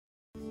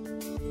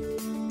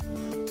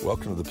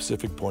Welcome to the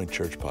Pacific Point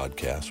Church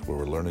podcast, where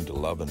we're learning to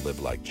love and live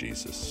like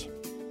Jesus.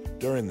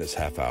 During this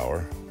half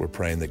hour, we're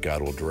praying that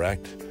God will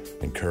direct,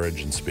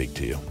 encourage, and speak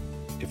to you.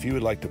 If you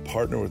would like to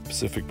partner with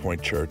Pacific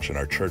Point Church and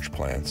our church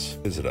plans,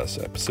 visit us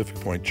at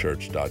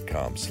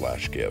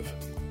pacificpointchurch.com/give.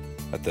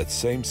 At that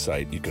same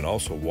site, you can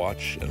also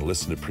watch and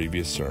listen to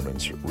previous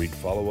sermons, read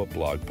follow-up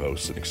blog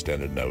posts and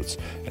extended notes,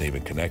 and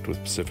even connect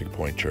with Pacific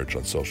Point Church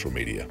on social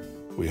media.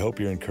 We hope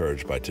you're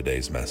encouraged by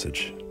today's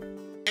message.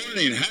 Good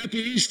morning. Happy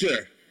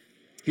Easter.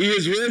 He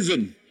is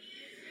risen.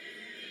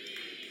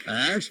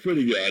 That's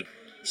pretty good.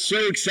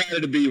 So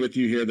excited to be with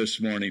you here this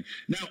morning.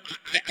 Now,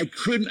 I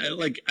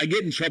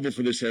get in trouble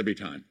for this every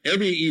time.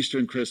 Every Easter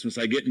and Christmas,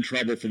 I get in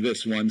trouble for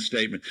this one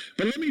statement.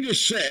 But let me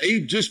just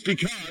say, just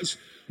because,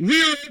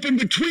 we're open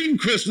between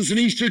Christmas and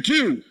Easter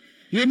too.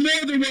 You're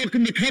more than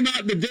welcome to come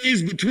out the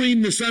days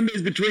between, the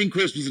Sundays between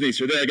Christmas and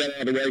Easter. There, I got it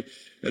out of the way.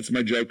 That's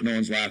my joke no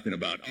one's laughing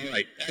about. All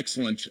right,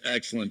 excellent.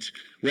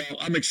 Well,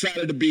 I'm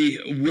excited to be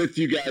with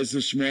you guys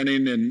this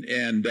morning,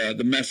 and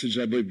the message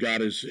I believe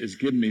God has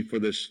given me for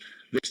this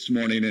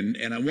morning,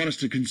 and I want us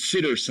to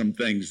consider some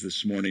things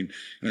this morning.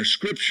 And our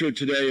scripture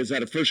today is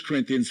out of 1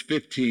 Corinthians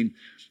 15,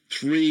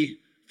 3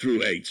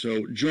 through 8.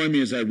 So join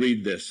me as I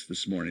read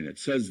this morning. It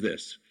says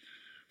this: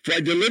 "For I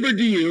delivered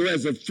to you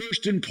as of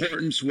first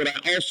importance what I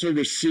also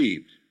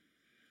received,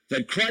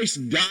 that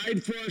Christ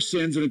died for our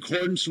sins in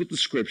accordance with the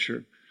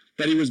Scripture,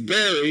 that he was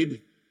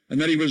buried,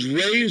 and that he was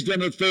raised on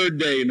the third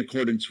day in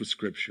accordance with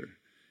Scripture,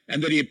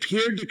 and that he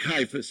appeared to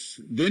Cephas,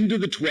 then to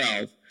the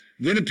 12,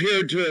 then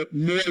appeared to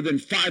more than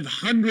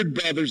 500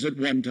 brothers at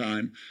one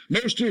time,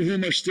 most of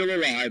whom are still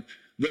alive,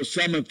 though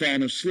some have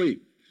fallen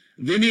asleep.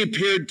 Then he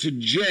appeared to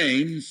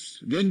James,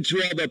 then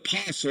to all the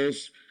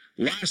apostles.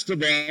 Last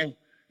of all,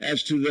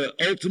 as to the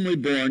ultimately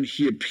born,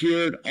 he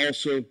appeared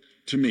also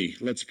to me."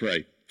 Let's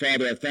pray.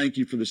 Father, I thank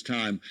you for this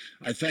time.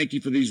 I thank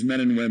you for these men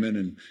and women,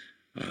 and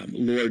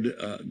Lord,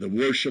 the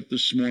worship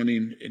this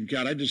morning. And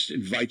God, I just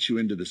invite you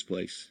into this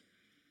place.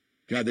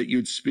 God, that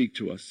you'd speak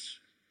to us.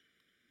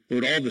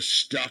 Lord, all the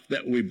stuff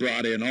that we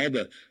brought in, all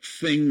the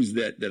things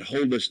that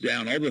hold us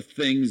down, all the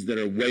things that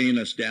are weighing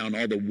us down,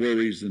 all the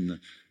worries and the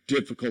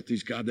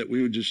difficulties, God, that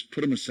we would just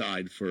put them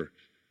aside for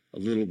a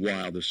little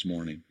while this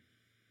morning.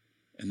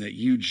 And that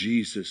you,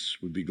 Jesus,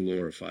 would be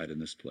glorified in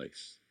this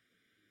place.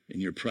 In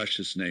your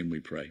precious name we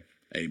pray.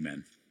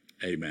 Amen.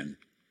 Amen.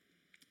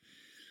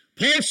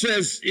 Paul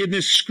says in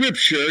this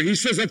scripture, he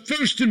says of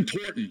first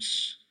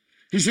importance.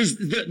 He says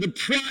the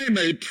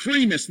primary,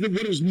 primus,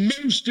 what is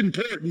most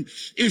important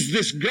is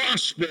this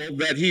gospel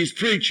that he's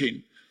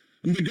preaching.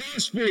 And the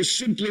gospel is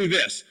simply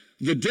this: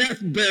 the death,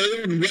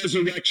 burial, and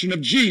resurrection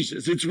of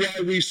Jesus. It's why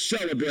we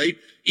celebrate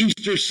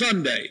Easter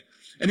Sunday.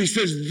 And he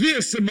says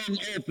this, among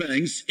all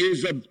things,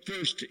 is of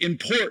first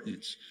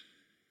importance.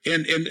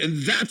 And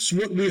that's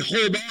what we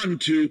hold on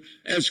to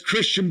as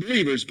Christian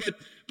believers. But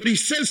he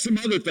says some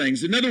other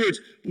things. In other words,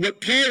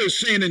 what Paul is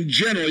saying in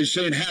general, he's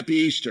saying Happy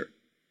Easter.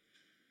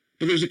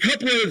 But there's a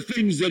couple other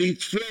things that he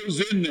throws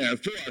in there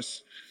for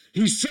us.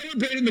 He's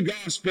celebrating the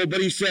gospel,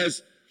 but he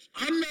says,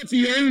 I'm not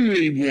the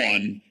only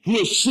one who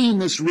has seen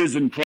this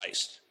risen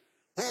Christ.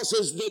 Paul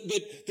says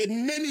that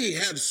many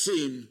have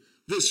seen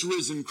this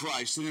risen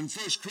Christ. And in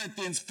 1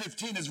 Corinthians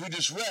 15, as we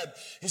just read,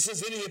 he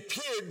says, "And he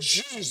appeared,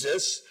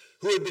 Jesus,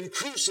 who had been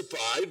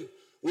crucified,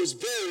 was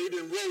buried,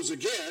 and rose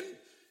again."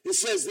 It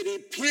says that he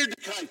appeared to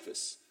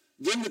Cephas,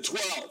 then the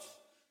 12.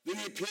 Then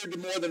he appeared to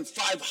more than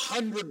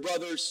 500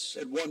 brothers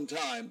at one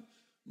time,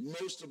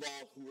 most of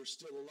all who were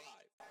still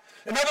alive.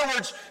 In other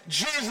words,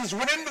 Jesus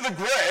went into the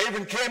grave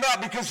and came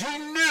out because he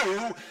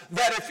knew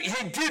that if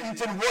he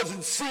didn't and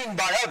wasn't seen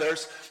by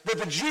others, that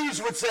the Jews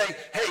would say,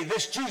 hey,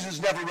 this Jesus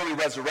never really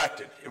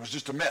resurrected. It was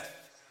just a myth.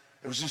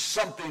 It was just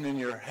something in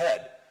your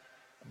head.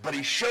 But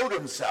he showed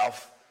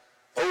himself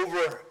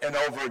over and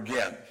over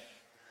again.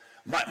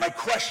 My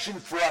question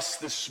for us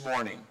this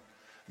morning,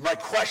 my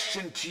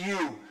question to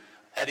you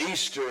at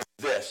Easter is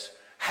this: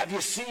 have you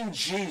seen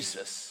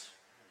Jesus?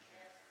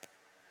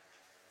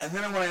 And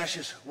then I want to ask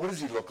you, what does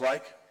he look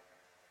like?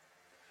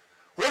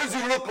 What does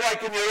he look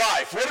like in your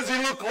life? What does he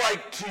look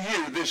like to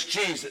you, this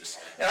Jesus?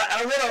 And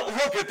I want to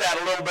look at that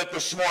a little bit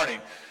this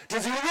morning.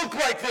 Does he look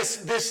like this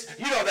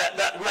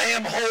that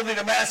lamb holding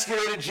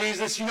emasculated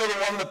Jesus? You know, the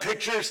one in the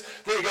pictures?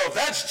 There you go. If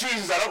that's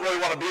Jesus, I don't really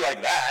want to be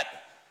like that.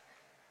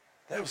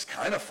 That was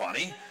kind of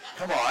funny.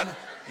 Come on.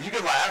 You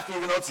can laugh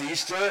even though it's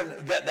Easter.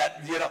 And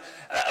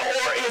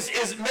or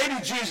is maybe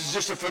Jesus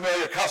just a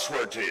familiar cuss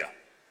word to you?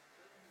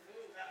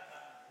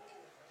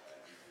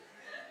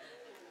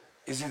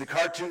 Is he the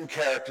cartoon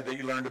character that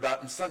you learned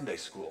about in Sunday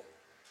school?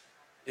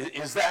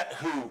 Is that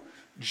who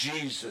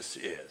Jesus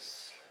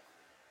is?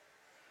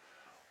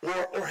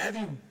 Or have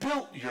you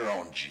built your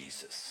own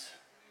Jesus?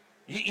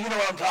 You know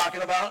what I'm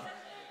talking about?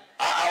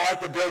 I like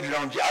to build your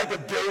own. I like to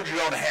build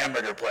your own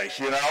hamburger place,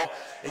 you know?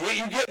 And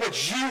you get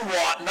what you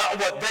want, not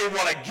what they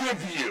want to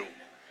give you.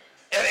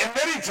 And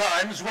many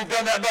times we've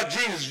done that about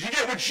Jesus. You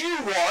get what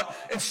you want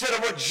instead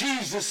of what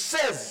Jesus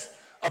says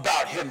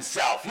about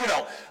himself. You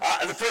know,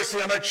 the first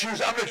thing I'm going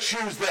to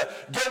choose the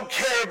don't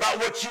care about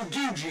what you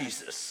do,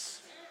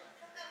 Jesus.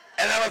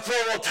 And I'm going to throw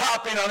a little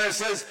topping on there that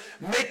says,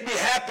 make me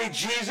happy,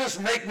 Jesus,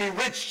 make me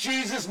rich,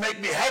 Jesus, make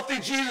me healthy,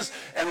 Jesus,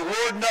 and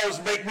Lord knows,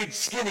 make me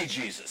skinny,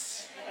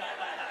 Jesus.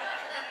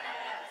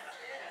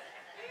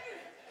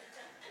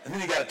 And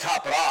then you got to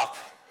top it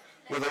off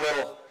with a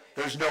little,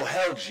 there's no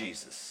hell,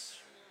 Jesus.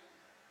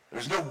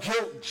 There's no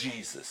guilt,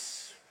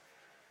 Jesus.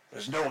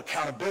 There's no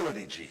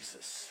accountability,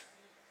 Jesus.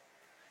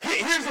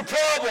 Here's the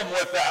problem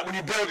with that when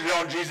you build your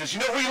own Jesus.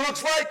 You know who he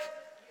looks like?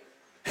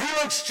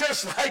 He looks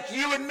just like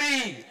you and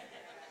me.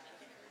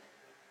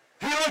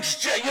 He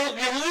looks, you're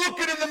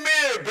looking in the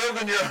mirror,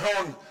 building your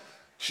own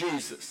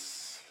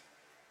Jesus.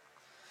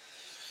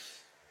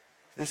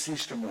 This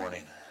Easter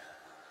morning,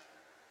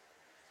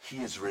 he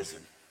is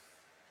risen.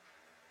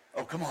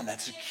 Oh, come on,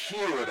 that's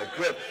cute, a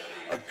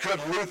good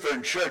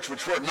Lutheran church,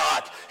 which we're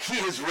not. He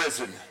is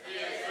risen.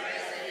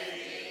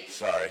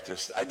 Sorry,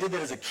 I did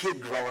that as a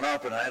kid growing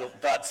up, and I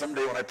thought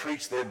someday when I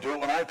preach, they'd do it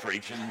when I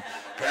preach, and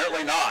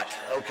apparently not,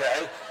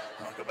 okay?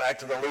 I'll go back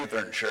to the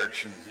Lutheran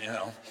church, and,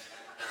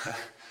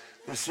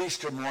 this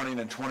Easter morning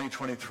in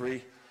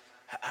 2023,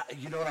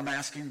 you know what I'm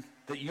asking?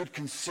 That you'd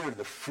consider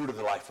the fruit of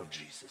the life of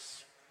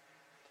Jesus.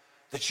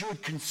 That you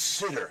would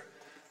consider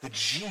the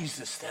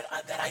Jesus that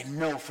I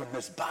know from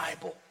this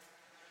Bible.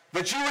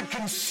 That you would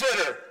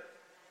consider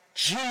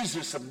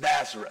Jesus of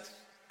Nazareth.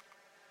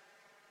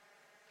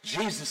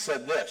 Jesus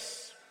said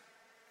this,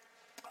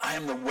 I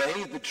am the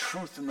way, the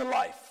truth, and the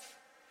life.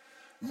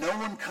 No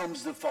one comes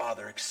to the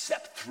Father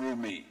except through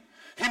me.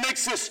 He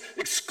makes this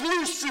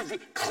exclusive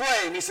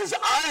claim. He says,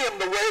 I am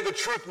the way, the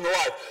truth, and the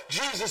life.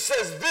 Jesus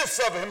says this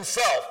of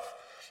himself.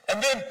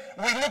 And then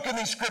we look in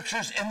these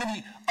scriptures, and then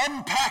he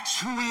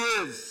unpacks who he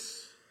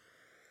is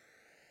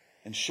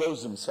and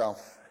shows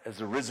himself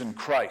as a risen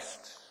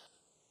Christ.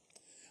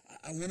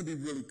 I want to be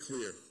really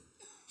clear.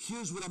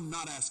 Here's what I'm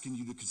not asking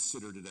you to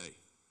consider today.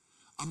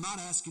 I'm not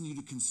asking you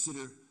to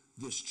consider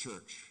this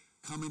church,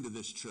 coming to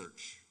this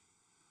church.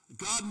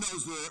 God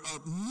knows there are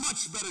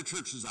much better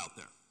churches out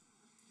there.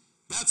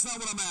 That's not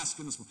what I'm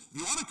asking this morning. If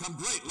you want to come,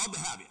 great, love to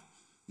have you.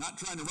 Not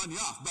trying to run you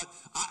off, but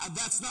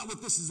that's not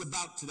what this is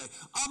about today.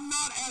 I'm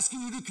not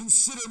asking you to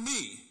consider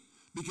me,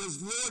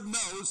 because Lord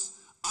knows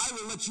I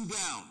will let you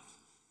down,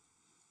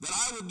 that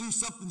I will do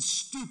something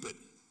stupid.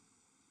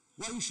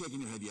 Why are you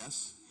shaking your head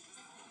yes?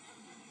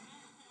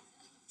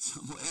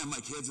 And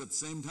my kids at the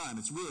same time.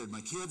 It's weird.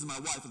 My kids and my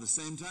wife at the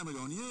same time are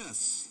going,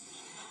 yes.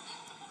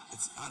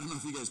 I don't know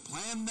if you guys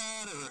planned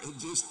that, or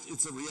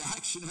it's a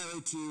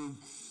reactionary to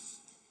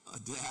a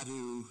dad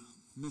who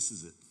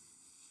misses it.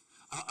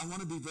 I want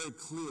to be very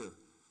clear.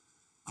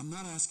 I'm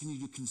not asking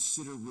you to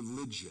consider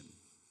religion.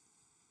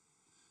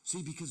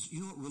 See, because you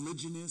know what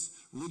religion is?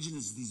 Religion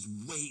is these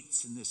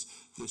weights and this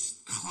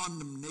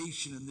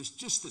condemnation and this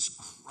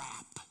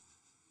crap.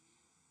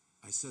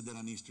 I said that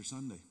on Easter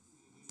Sunday.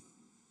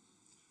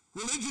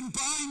 Religion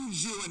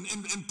binds you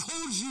and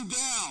pulls you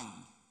down.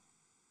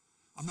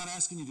 I'm not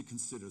asking you to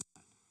consider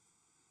that.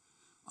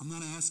 I'm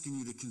not asking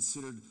you to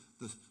consider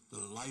the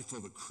life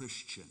of a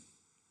Christian.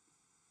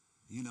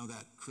 You know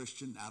that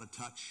Christian, out of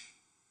touch,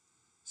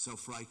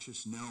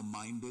 self-righteous,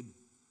 narrow-minded,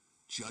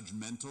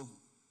 judgmental.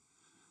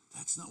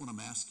 That's not what I'm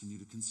asking you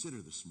to consider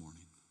this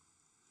morning.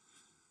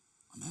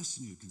 I'm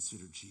asking you to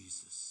consider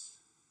Jesus.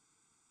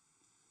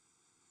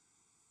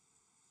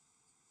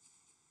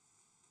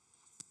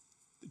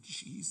 The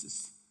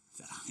Jesus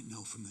that I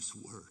know from this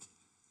word.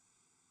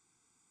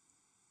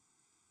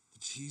 The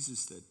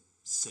Jesus that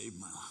saved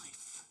my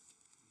life.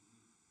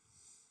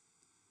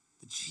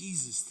 The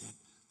Jesus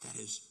that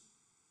is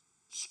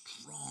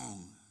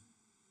strong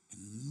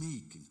and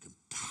meek and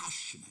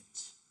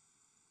compassionate.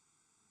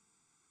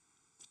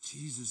 The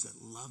Jesus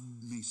that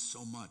loved me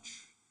so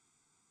much,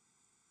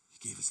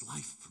 he gave his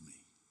life for me.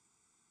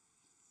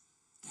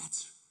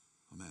 That's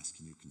what I'm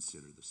asking you to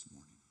consider this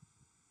morning.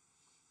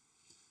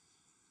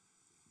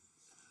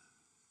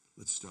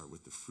 Let's start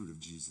with the fruit of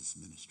Jesus'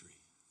 ministry.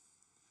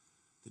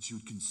 That you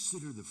would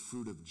consider the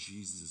fruit of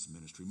Jesus'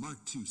 ministry.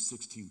 Mark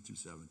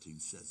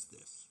 2:16-17 says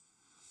this.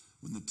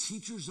 When the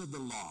teachers of the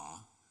law,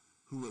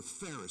 who were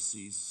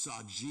Pharisees,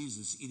 saw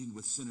Jesus eating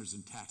with sinners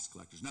and tax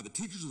collectors. Now, the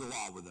teachers of the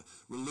law were the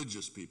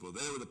religious people.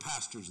 They were the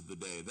pastors of the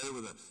day. They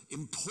were the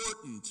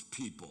important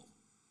people.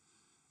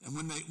 And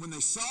when they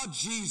saw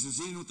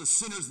Jesus eating with the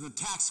sinners and the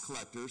tax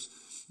collectors,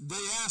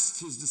 they asked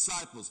his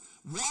disciples,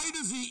 why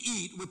does he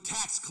eat with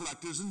tax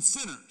collectors and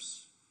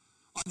sinners?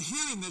 On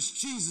hearing this,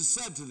 Jesus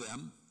said to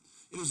them,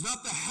 it is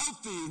not the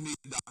healthy who need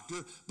a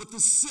doctor, but the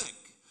sick.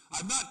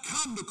 I've not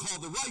come to call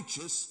the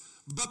righteous,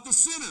 but the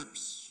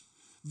sinners.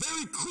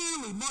 Very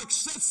clearly, Mark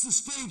sets the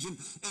stage, and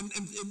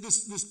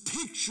this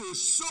picture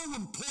is so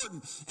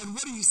important. And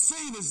what he's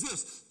saying is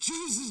this: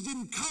 Jesus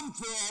didn't come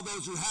for all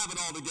those who have it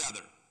all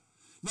together.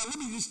 Now, let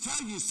me just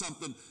tell you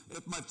something.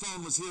 If my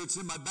phone was here, it's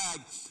in my bag.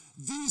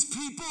 These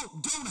people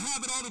don't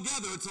have it all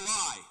together. It's a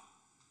lie.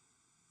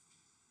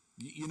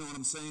 You know what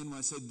I'm saying when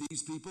I say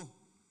these people?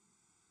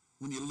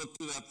 When you look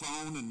through that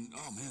phone and,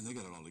 oh, man, they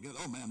got it all together.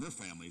 Oh, man, their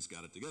family's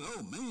got it together.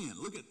 Oh, man,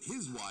 look at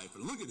his wife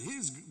and look at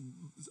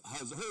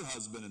her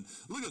husband and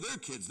look at their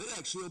kids. They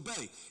actually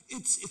obey.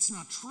 It's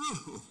not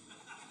true.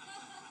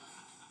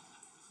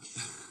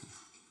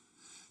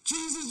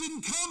 Jesus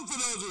didn't come for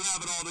those who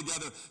have it all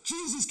together.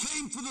 Jesus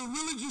came for the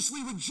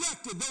religiously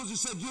rejected, those who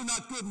said, you're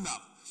not good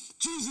enough.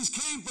 Jesus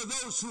came for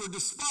those who are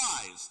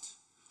despised.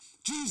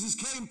 Jesus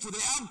came for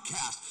the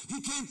outcast.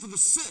 He came for the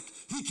sick.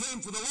 He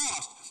came for the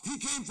lost. He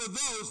came for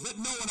those that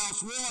no one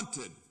else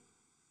wanted.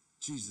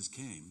 Jesus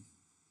came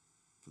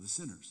for the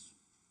sinners.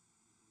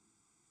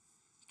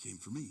 He came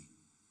for me.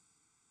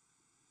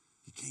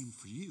 He came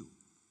for you.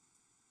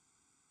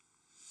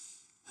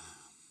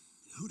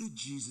 Who did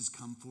Jesus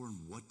come for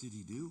and what did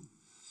he do?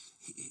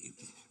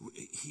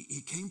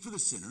 He came for the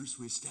sinners.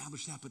 We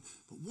established that. But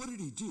what did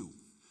he do?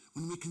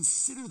 When we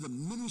consider the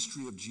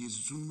ministry of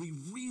Jesus, when we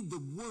read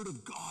the Word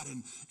of God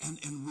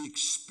and we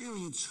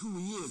experience who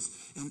he is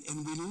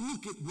and we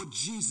look at what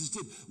Jesus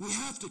did, we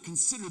have to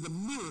consider the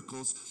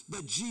miracles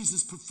that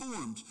Jesus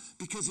performed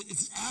because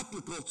it's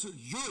applicable to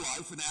your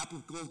life and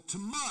applicable to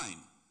mine.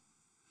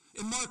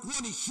 In Mark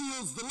 1, he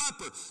heals the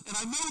leper. And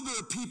I know there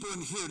are people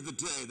in here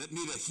today that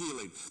need a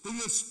healing. They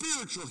need a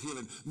spiritual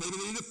healing. Maybe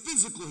they need a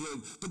physical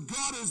healing. But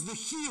God is the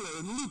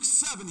healer. In Luke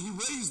 7, he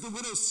raised the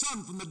widow's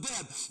son from the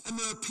dead. And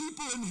there are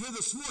people in here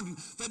this morning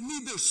that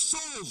need their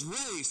souls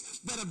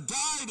raised, that have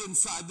died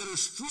inside, that are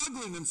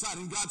struggling inside.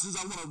 And God says,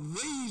 I want to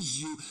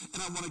raise you and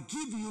I want to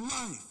give you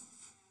life.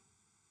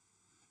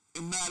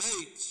 In Matt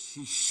 8,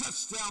 he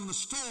shuts down the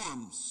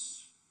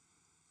storms.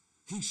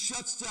 He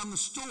shuts down the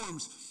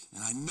storms.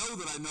 And I know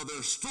there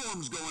are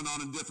storms going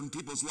on in different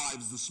people's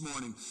lives this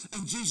morning.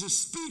 And Jesus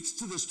speaks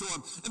to the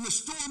storm, and the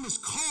storm is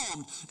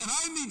calmed. And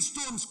I need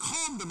storms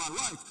calmed in my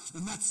life.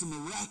 And that's the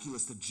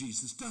miraculous that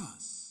Jesus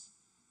does.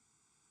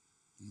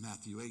 In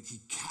Matthew 8, he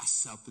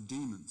casts out the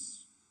demons.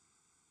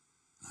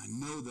 And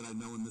I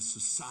know in this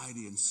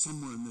society and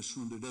somewhere in this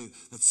room today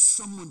that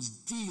someone's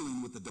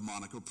dealing with the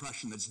demonic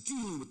oppression, that's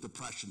dealing with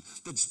depression,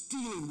 that's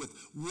dealing with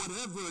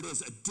whatever it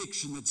is,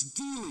 addiction, that's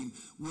dealing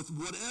with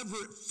whatever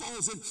it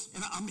falls in.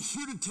 And I'm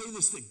here to tell you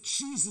this, that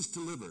Jesus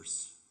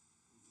delivers.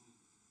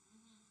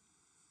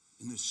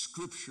 In this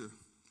scripture,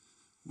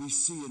 we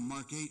see in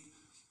Mark 8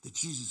 that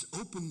Jesus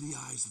opened the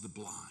eyes of the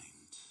blind.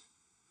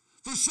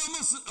 For some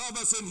of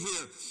us in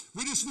here,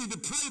 we just need to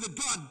pray that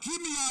God, give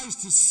me eyes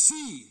to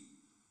see.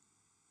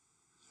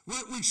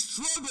 We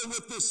struggle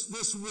with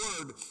this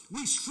word.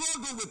 We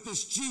struggle with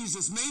this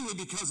Jesus mainly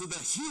because of the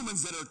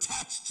humans that are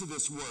attached to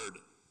this word.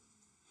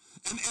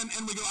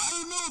 And we go, I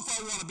don't know if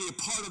I want to be a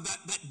part of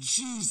that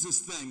Jesus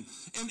thing.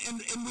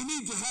 And we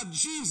need to have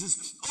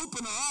Jesus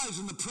open our eyes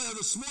in the prayer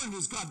this morning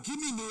is, God, give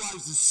me new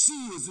eyes to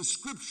see as the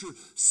scripture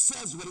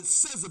says what it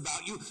says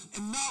about you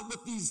and not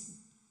what these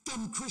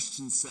dumb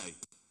Christians say.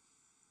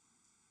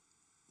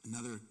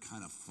 Another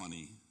kind of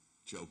funny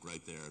joke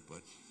right there,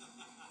 but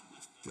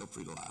feel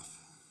free to laugh.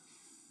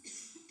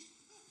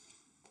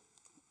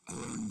 I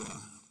learned,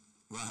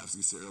 I was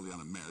going to say early on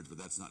in marriage, but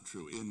that's not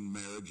true. In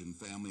marriage and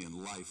family and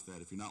life,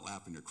 that if you're not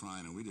laughing, you're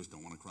crying, and we just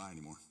don't want to cry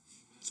anymore.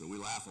 So we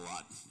laugh a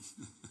lot.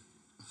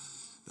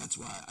 That's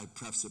why I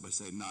preface it by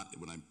saying not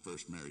when I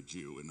first married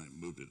you, and I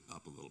moved it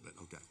up a little bit.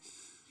 Okay.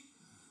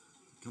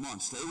 Come on,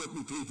 stay with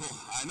me, people.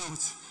 I know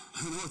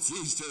it's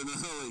Easter and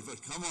early,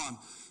 but come on.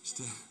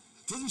 Stay.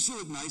 Doesn't she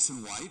look nice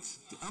and white?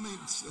 I mean,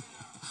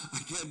 I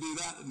can't do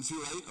that and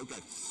too late?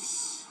 Okay.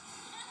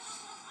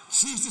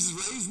 Jesus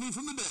raised me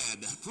from the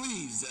dead,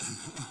 please.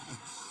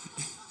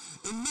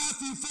 In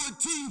Matthew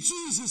 14,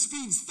 Jesus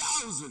feeds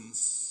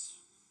thousands.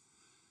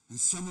 And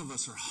some of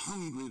us are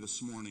hungry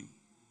this morning.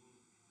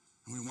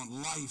 And we want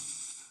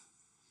life.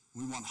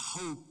 We want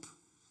hope.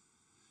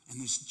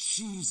 And this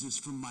Jesus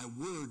from my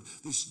word,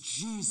 this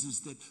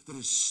Jesus that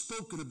is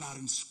spoken about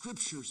in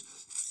scriptures,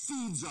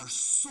 feeds our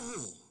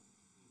soul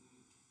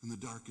in the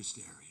darkest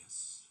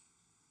areas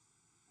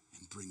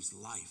and brings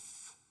life.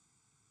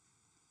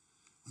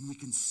 When we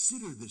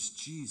consider this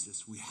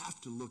Jesus, we have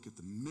to look at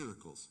the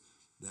miracles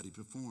that he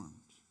performed.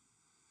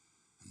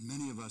 And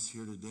many of us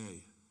here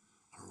today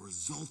are a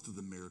result of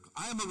the miracle.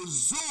 I am a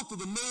result of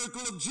the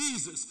miracle of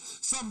Jesus.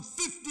 Some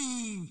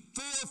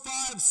 54,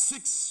 5,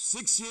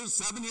 6 years,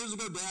 7 years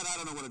ago, Dad, I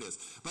don't know what it is.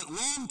 But a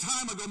long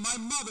time ago, my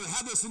mother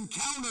had this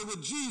encounter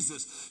with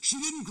Jesus.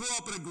 She didn't grow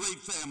up in a great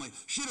family.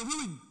 She had a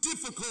really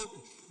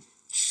difficult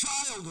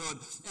childhood,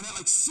 and at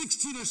like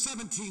 16 or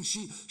 17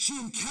 she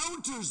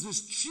encounters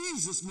this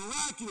Jesus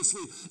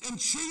miraculously and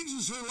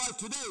changes her life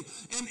today,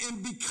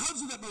 and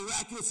because of that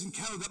miraculous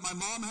encounter that my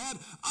mom had,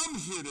 I'm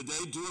here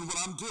today doing what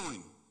I'm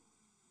doing.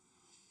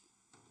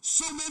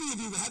 So many of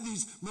you have had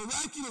these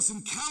miraculous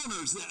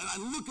encounters, and I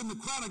look in the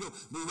crowd and I go,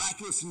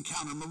 miraculous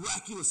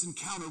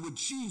encounter with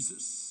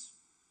Jesus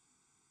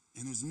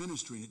and his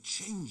ministry, and it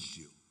changed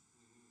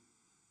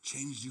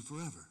you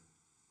forever,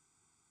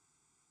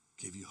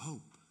 gave you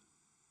hope,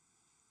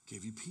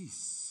 gave you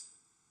peace,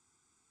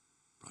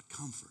 brought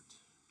comfort.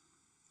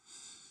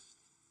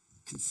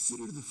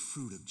 Consider the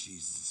fruit of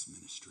Jesus'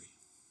 ministry.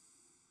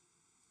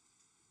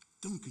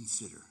 Don't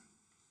consider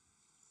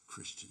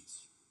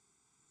Christians.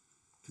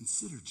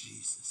 Consider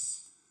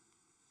Jesus.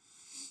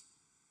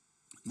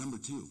 Number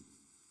 2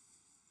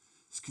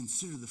 is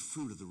consider the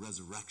fruit of the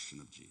resurrection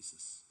of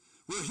Jesus.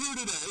 We're here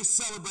today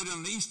celebrating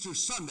on Easter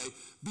Sunday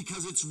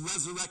because it's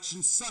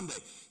Resurrection Sunday.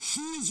 He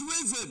is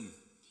risen.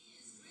 He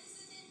is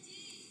risen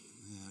indeed.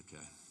 Yeah,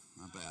 okay,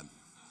 not bad.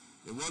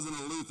 It wasn't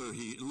a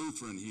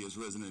Lutheran, he is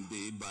risen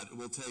indeed, but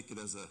we'll take it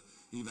as a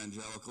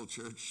evangelical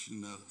church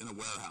in a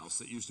warehouse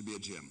that used to be a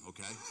gym,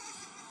 okay?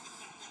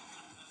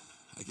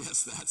 I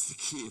guess that's the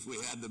key. If we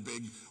had the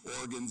big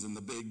organs and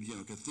the big,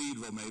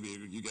 cathedral, maybe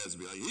you guys would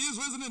be like, he is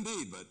risen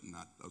indeed, but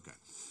not, okay.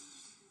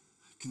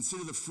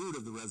 Consider the fruit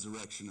of the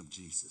resurrection of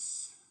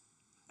Jesus.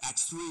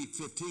 Acts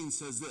 3:15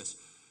 says this,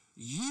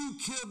 you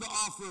killed the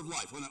author of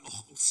life.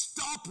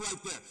 Stop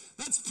right there.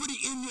 That's pretty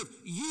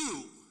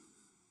you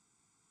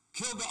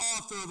killed the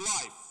author of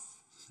life.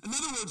 In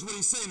other words, what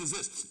he's saying is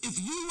this, if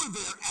you were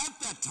there at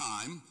that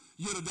time,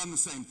 you'd have done the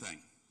same thing.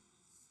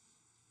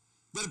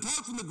 That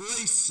apart from the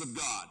grace of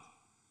God,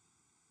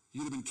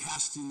 you'd have been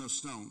casting those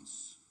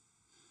stones.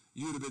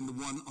 You'd have been the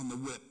one on the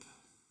whip.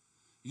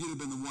 You'd have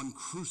been the one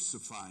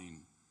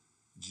crucifying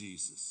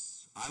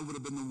Jesus. I would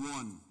have been the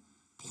one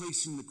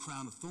placing the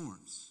crown of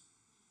thorns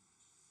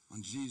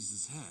on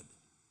Jesus' head.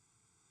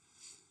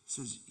 It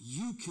says,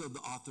 you killed the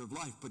author of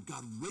life, but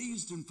God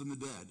raised him from the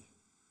dead.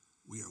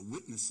 We are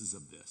witnesses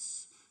of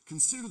this.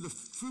 Consider the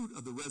fruit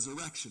of the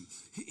resurrection.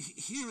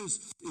 Here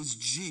is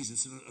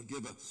Jesus, and I'll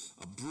give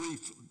a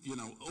brief,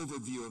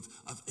 overview of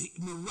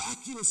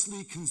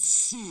miraculously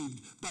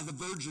conceived by the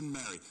Virgin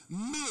Mary.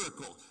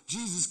 Miracle.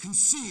 Jesus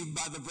conceived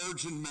by the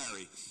Virgin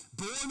Mary.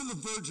 Born of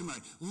the Virgin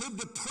Mary.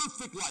 Lived a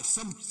perfect life.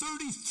 Some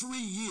 33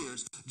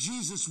 years.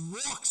 Jesus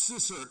walks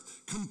this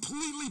earth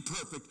completely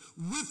perfect,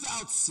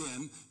 without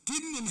sin,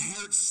 didn't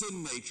inherit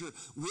sin nature,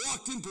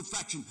 walked in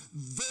perfection.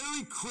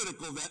 Very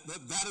critical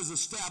that is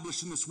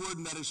established in this word,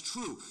 and that is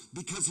true,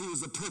 because he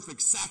was the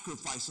perfect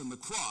sacrifice on the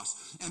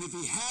cross. And if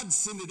he had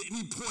sinned at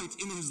any point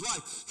in his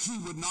life, he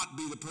would not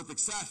be the perfect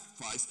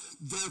sacrifice.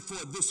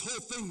 Therefore, this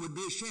whole thing would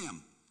be a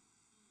sham.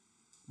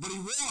 But he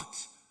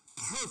walked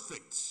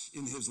perfect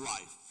in his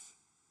life.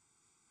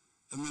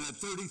 And then at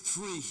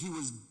 33, he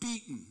was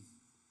beaten.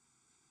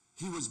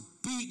 He was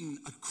beaten,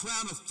 a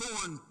crown of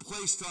thorn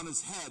placed on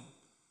his head.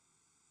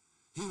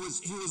 He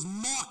was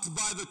mocked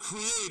by the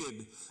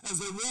created. As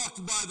they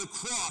walked by the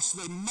cross,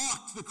 they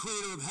mocked the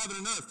creator of heaven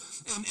and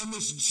earth. And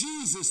this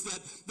Jesus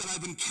that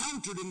I've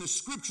encountered in the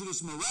scripture,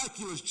 this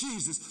miraculous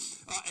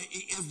Jesus,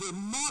 as they're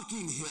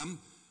mocking him,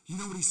 you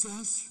know what he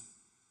says?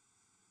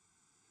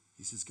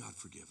 He says, God,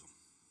 forgive him.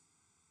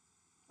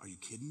 Are you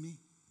kidding me?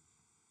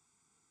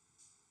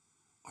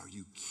 Are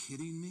you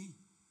kidding me?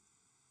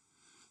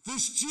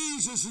 This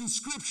Jesus in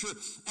scripture,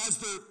 as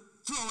they're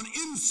throwing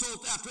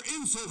insult after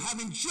insult,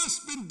 having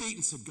just been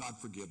beaten, said, God,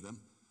 forgive them.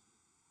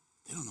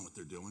 They don't know what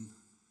they're doing.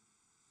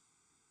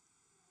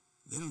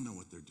 They don't know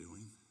what they're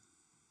doing.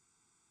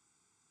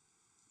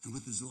 And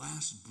with his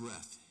last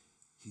breath,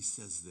 he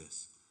says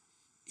this,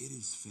 it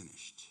is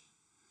finished.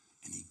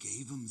 And he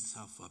gave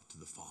himself up to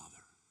the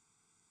Father.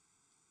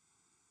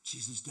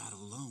 Jesus died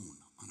alone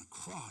on a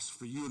cross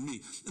for you and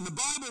me. And the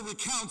Bible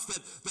recounts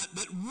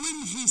that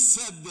when he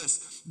said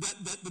this,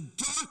 that the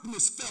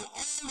darkness fell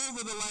all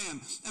over the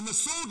land, and the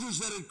soldiers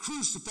that had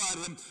crucified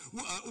him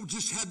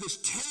just had this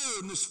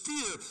terror and this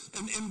fear,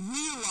 and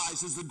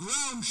realized as the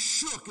ground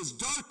shook, as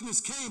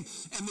darkness came,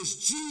 and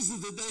this Jesus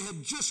that they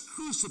had just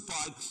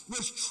crucified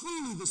was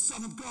truly the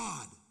Son of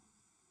God.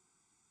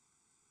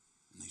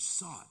 And they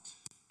saw it.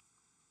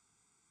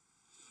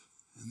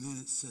 And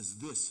then it says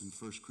this in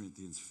 1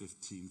 Corinthians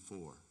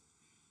 15:4.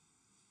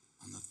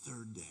 On the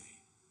third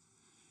day.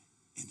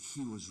 And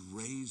he was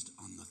raised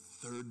on the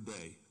third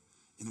day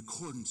in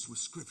accordance with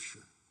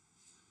Scripture.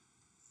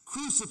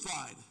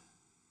 Crucified,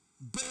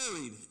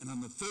 buried, and on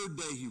the third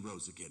day he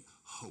rose again.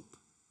 Hope.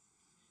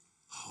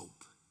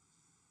 Hope.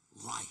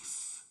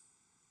 Life.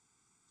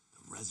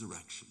 The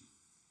resurrection.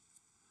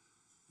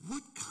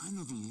 What kind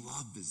of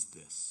love is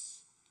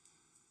this?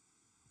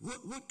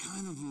 What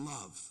kind of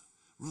love?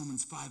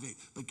 Romans 5:8.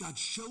 But God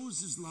shows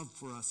his love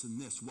for us in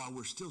this. While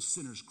we're still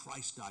sinners,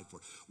 Christ died for.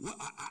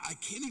 I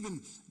can't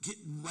even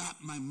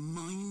wrap my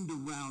mind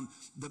around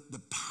the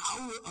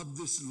power of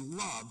this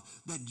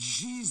love that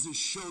Jesus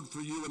showed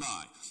for you and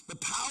I. The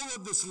power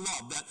of this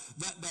love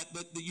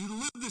that you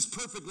live this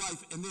perfect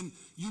life, and then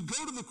you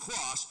go to the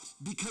cross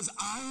because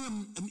I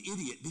am an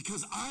idiot,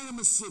 because I am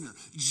a sinner.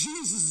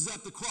 Jesus is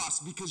at the cross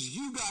because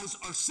you guys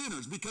are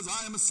sinners, because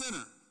I am a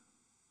sinner.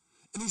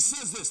 And he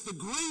says this, the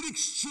great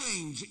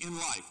exchange in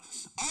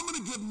life. I'm going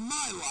to give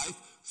my life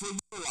for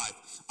your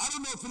life. I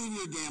don't know if any of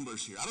you are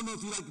gamblers here. I don't know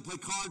if you like to play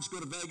cards, go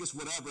to Vegas,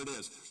 whatever it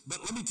is.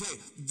 But let me tell you,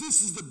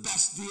 this is the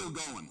best deal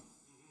going.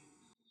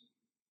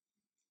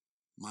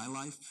 My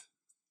life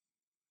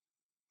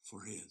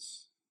for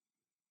his.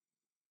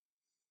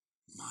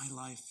 My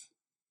life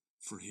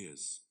for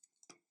his.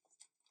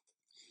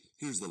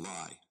 Here's the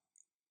lie.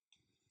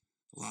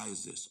 The lie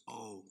is this.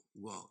 Oh,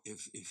 well,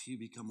 if you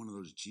become one of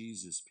those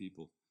Jesus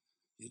people,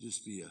 you'll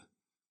just be a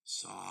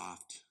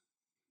soft,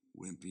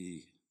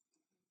 wimpy,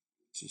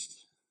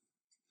 just,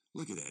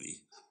 look at Eddie.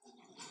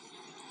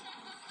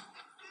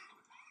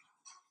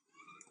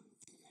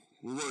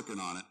 We're working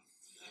on it.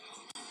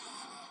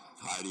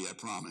 Heidi, I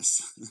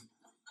promise.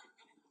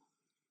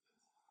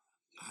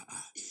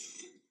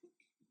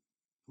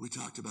 We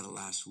talked about it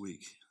last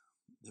week,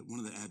 that one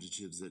of the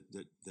adjectives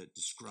that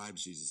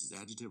describes Jesus is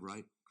adjective,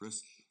 right,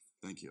 Chris?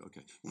 Thank you.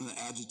 Okay. One of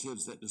the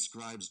adjectives that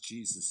describes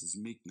Jesus is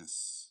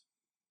meekness.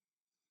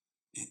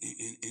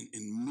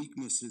 And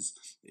meekness is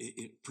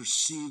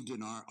perceived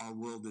in our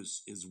world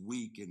as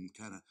weak and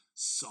kind of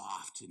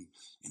soft.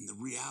 And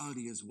the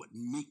reality is what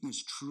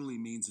meekness truly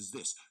means is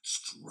this: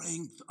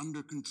 strength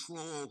under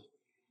control.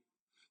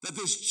 That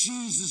this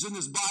Jesus in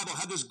this Bible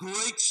had this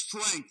great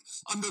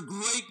strength under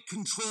great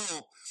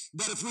control.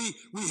 That if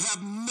we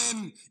have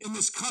men in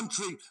this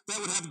country that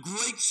would have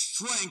great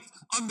strength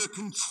under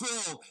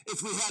control,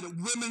 if we had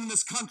women in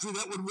this country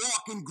that would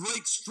walk in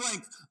great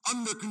strength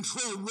under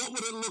control, what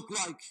would it look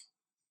like?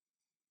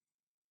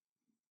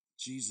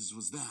 Jesus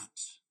was that.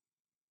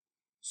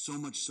 So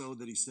much so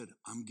that he said,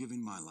 I'm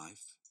giving my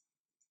life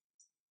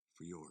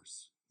for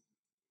yours.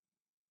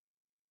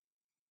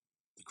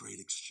 The great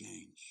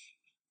exchange.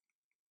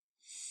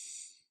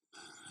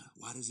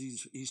 Why does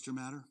Easter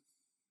matter?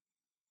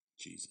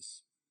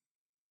 Jesus.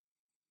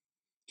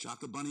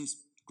 Chocolate bunnies?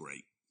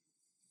 Great.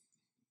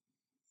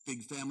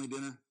 Big family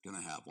dinner?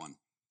 Gonna have one.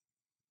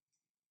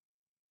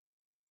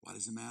 Why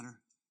does it matter?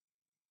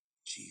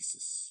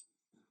 Jesus.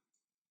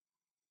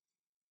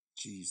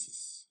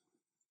 Jesus.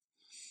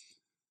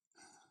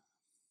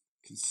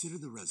 Consider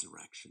the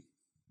resurrection.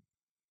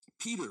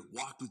 Peter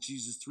walked with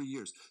Jesus 3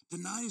 years,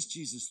 denies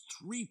Jesus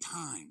 3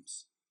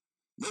 times.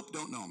 Nope,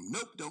 don't know him.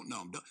 Nope, don't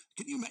know him.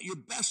 Can you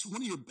imagine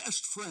one of your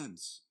best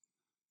friends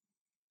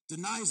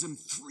denies him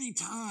 3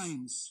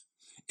 times,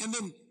 and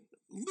then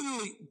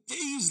literally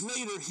days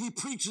later, he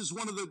preaches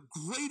one of the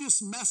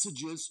greatest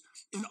messages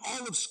in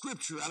all of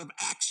Scripture. Out of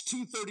Acts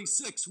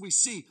 2:36, we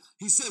see,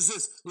 he says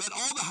this: let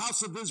all the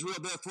house of Israel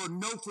therefore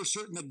know for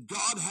certain that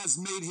God has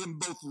made him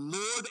both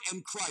Lord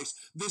and Christ,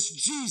 this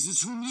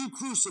Jesus whom you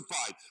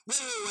crucified.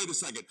 Wait a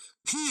second.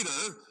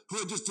 Peter, who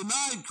had just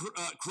denied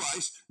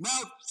Christ, now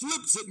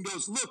flips it and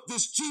goes, look,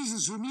 this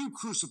Jesus whom you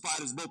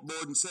crucified is both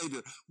Lord and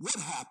Savior. What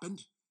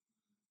happened?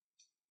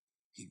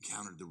 He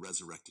encountered the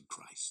resurrected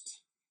Christ.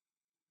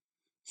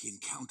 He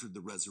encountered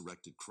the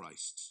resurrected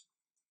Christ.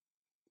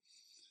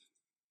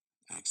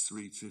 Acts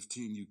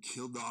 3:15, you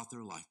killed the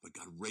author of life, but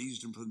God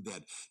raised him from the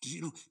dead. Do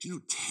you know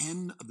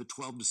 10 of the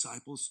 12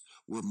 disciples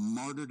were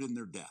martyred in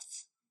their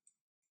death?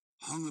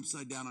 Hung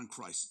upside down on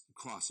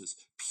crosses,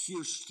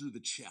 pierced through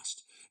the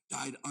chest,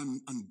 died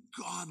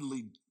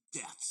ungodly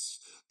deaths.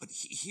 But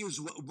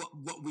here's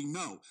what we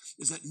know,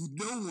 is that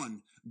no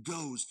one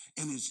goes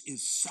and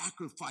is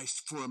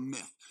sacrificed for a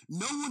myth.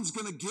 No one's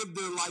going to give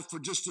their life for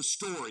just a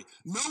story.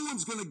 No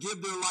one's going to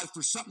give their life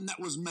for something that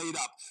was made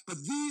up. But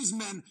these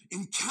men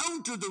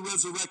encountered the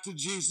resurrected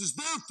Jesus.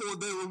 Therefore,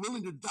 they were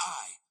willing to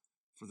die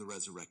for the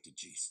resurrected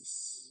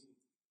Jesus.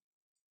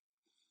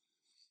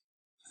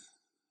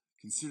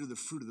 Consider the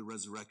fruit of the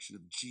resurrection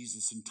of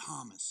Jesus and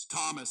Thomas.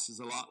 Thomas is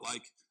a lot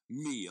like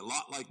me, a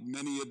lot like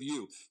many of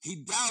you. He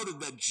doubted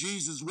that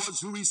Jesus was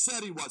who he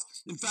said he was.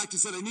 In fact, he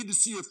said, I need to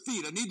see your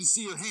feet. I need to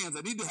see your hands.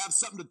 I need to have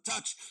something to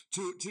touch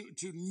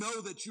to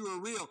know that you are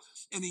real.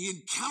 And he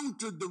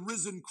encountered the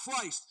risen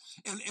Christ.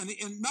 And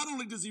not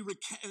only does he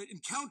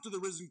encounter the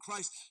risen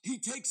Christ, he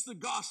takes the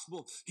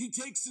gospel. He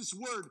takes this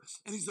word,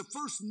 and he's the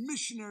first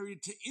missionary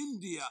to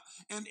India.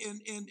 And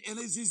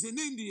as he's in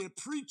India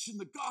preaching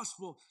the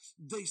gospel,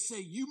 they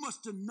say, you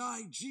must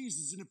deny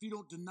Jesus. And if you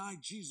don't deny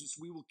Jesus,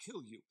 we will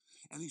kill you.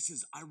 And he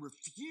says, I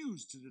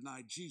refuse to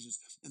deny Jesus.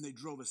 And they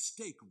drove a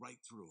stake right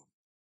through him.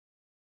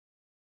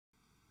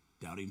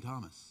 Doubting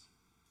Thomas.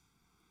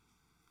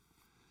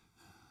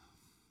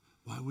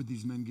 Why would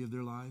these men give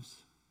their lives?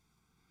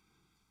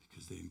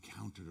 Because they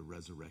encountered a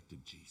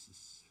resurrected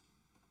Jesus.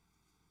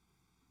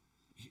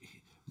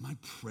 My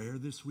prayer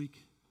this week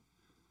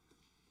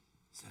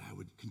is that I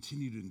would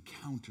continue to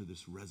encounter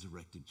this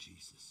resurrected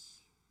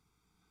Jesus.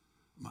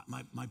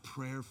 My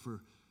prayer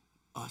for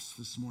us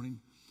this morning,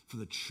 for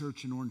the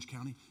church in Orange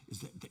County, is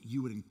that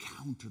you would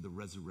encounter the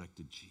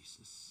resurrected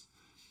Jesus.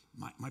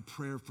 My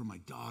prayer for my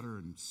daughter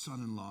and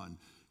son-in-law and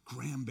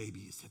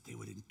grandbaby is that they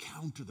would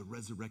encounter the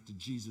resurrected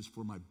Jesus.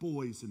 For my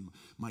boys and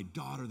my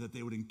daughter, that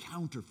they would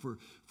encounter. For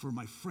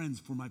my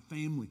friends, for my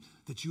family,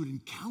 that you would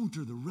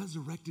encounter the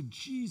resurrected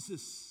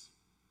Jesus.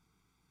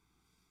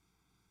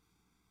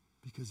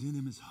 Because in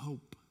him is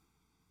hope.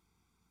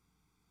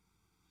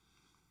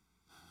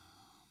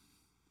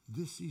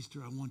 This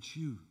Easter, I want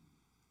you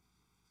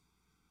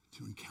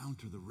to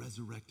encounter the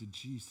resurrected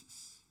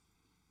Jesus.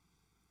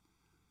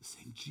 The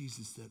same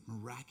Jesus that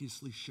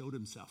miraculously showed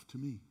himself to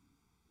me.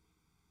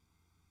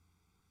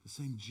 The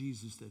same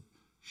Jesus that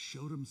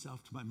showed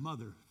himself to my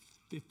mother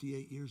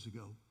 58 years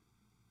ago.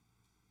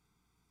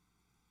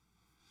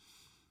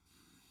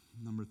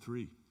 Number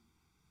 3,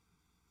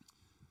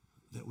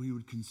 that we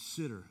would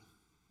consider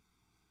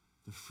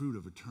the fruit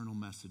of eternal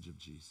message of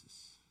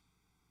Jesus.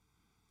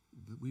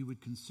 That we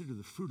would consider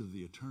the fruit of the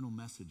eternal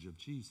message of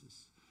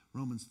Jesus.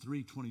 Romans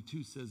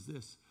 3:22 says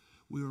this: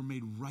 we were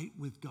made right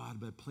with God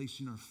by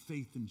placing our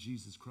faith in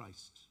Jesus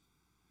Christ.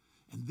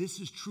 And this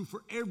is true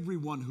for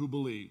everyone who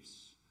believes.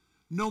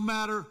 No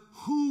matter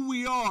who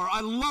we are,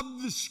 I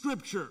love this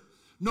scripture.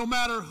 No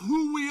matter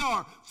who we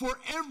are, for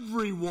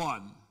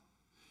everyone.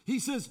 He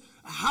says,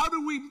 how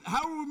are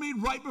we made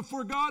right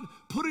before God?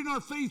 Putting our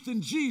faith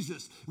in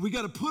Jesus. We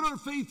got to put our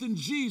faith in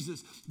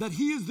Jesus, that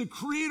he is the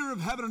creator of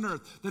heaven and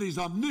earth, that he's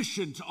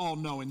omniscient,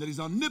 all-knowing, that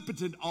he's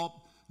omnipotent,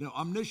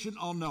 omniscient,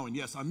 all-knowing.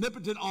 Yes,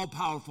 omnipotent,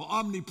 all-powerful,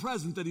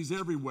 omnipresent, that he's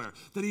everywhere,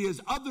 that he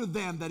is other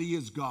than that he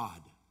is God.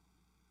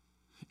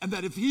 And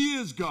that if he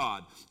is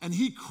God, and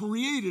he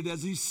created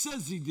as he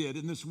says he did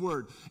in this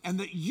word, and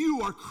that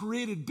you are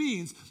created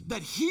beings,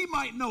 that he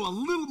might know a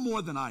little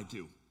more than I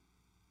do.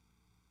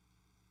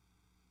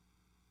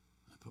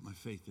 I put my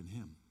faith in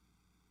him.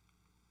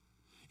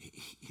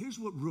 Here's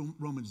what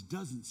Romans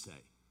doesn't say.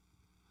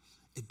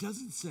 It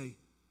doesn't say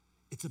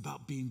it's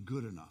about being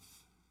good enough.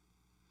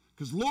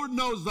 Because Lord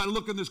knows as I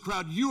look in this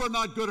crowd, you are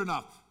not good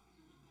enough.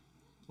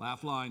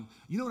 Laugh line.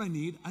 You know what I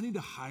need? I need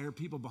to hire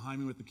people behind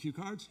me with the cue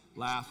cards.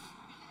 Laugh.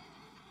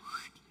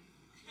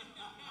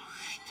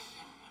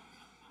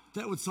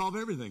 That would solve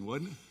everything,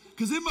 wouldn't it?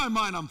 Because in my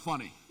mind, I'm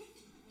funny.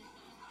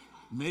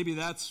 Maybe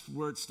that's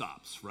where it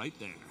stops, right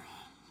there.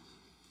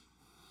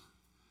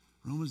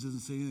 Romans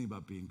doesn't say anything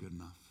about being good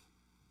enough.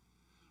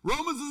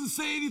 Romans doesn't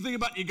say anything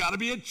about you got to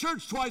be at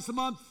church twice a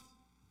month.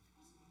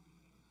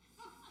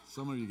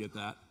 Some of you get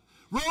that.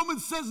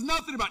 Romans says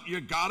nothing about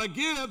you got to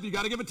give. You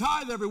got to give a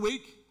tithe every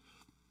week.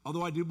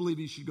 Although I do believe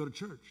you should go to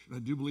church. And I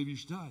do believe you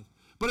should tithe.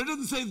 But it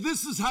doesn't say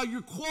this is how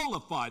you're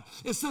qualified.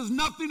 It says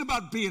nothing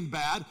about being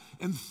bad.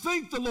 And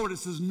thank the Lord, it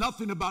says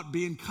nothing about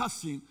being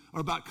cussing or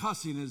about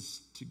cussing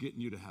as to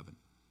getting you to heaven.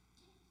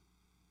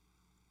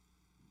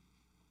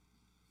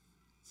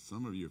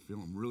 Some of you are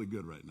feeling really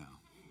good right now.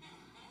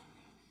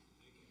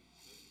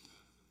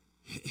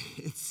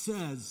 It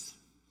says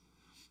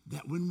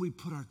that when we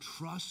put our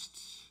trust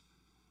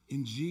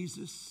in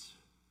Jesus,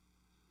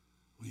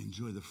 we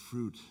enjoy the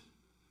fruit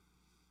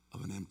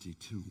of an empty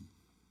tomb.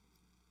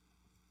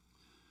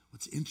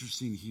 What's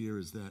interesting here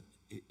is that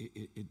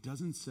it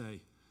doesn't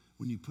say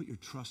when you put your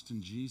trust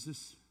in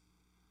Jesus,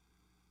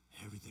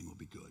 everything will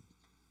be good.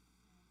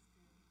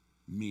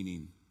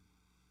 Meaning,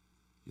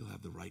 you'll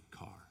have the right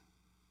car.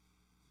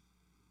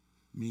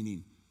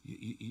 Meaning,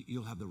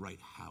 you'll have the right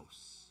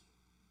house.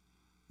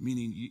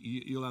 Meaning,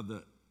 you'll have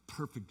the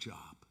perfect job.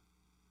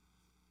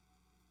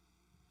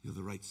 You'll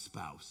have the right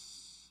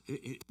spouse.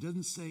 It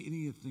doesn't say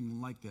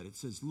anything like that. It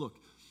says, look,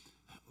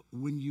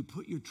 when you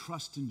put your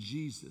trust in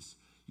Jesus,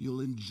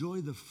 you'll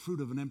enjoy the fruit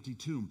of an empty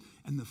tomb.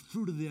 And the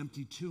fruit of the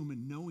empty tomb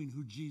in knowing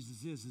who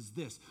Jesus is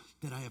this,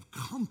 that I have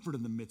comfort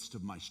in the midst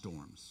of my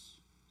storms.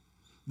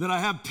 That I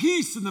have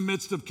peace in the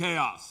midst of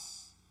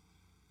chaos.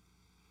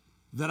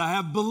 That I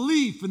have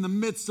belief in the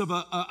midst of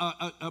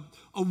a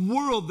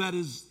world that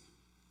is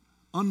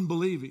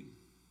unbelieving.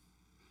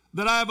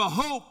 That I have a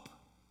hope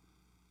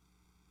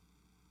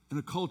in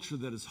a culture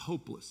that is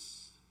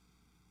hopeless.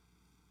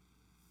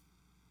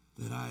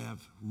 That I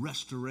have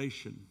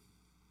restoration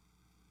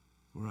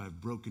where I've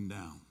broken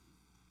down.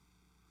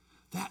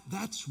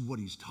 That's what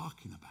he's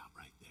talking about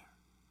right there.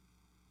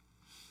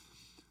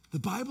 The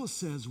Bible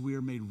says we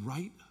are made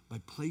right by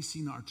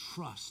placing our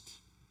trust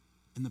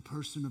in the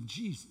person of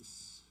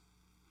Jesus.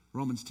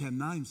 Romans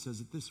 10:9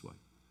 says it this way.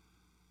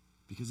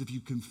 Because if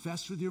you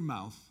confess with your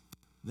mouth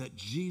that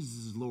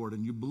Jesus is Lord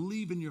and you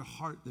believe in your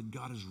heart that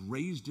God has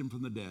raised him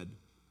from the dead,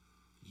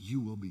 you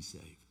will be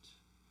saved.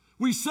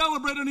 We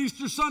celebrate on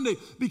Easter Sunday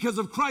because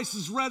of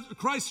Christ's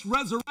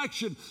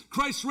resurrection.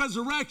 Christ's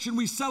resurrection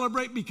we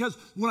celebrate because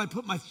when I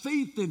put my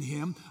faith in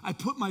him, I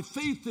put my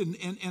faith in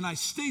and I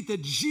state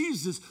that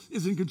Jesus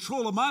is in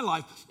control of my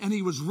life and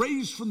he was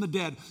raised from the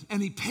dead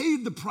and he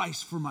paid the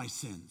price for my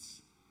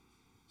sins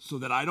so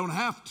that I don't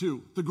have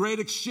to. The great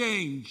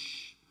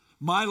exchange.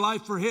 My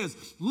life for his.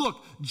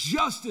 Look,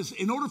 justice,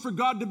 in order for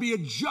God to be a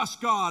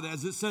just God,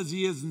 as it says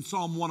he is in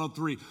Psalm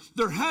 103,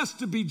 there has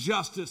to be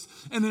justice.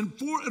 And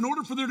in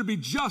order for there to be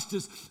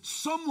justice,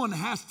 someone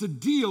has to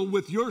deal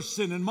with your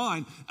sin and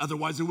mine.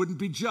 Otherwise, it wouldn't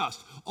be just.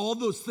 All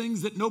those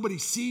things that nobody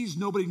sees,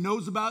 nobody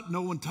knows about,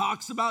 no one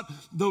talks about,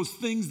 those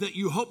things that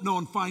you hope no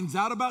one finds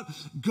out about,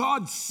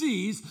 God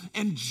sees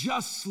and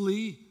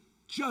justly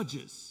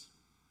judges.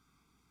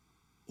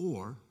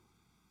 Or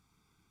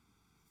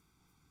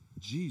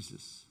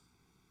Jesus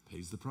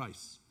pays the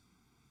price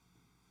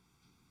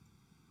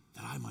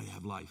that I might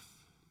have life.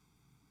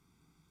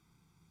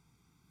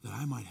 That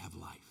I might have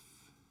life.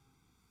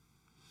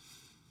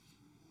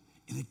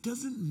 And it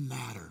doesn't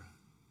matter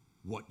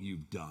what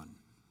you've done.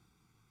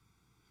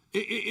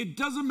 It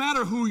doesn't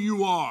matter who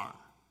you are,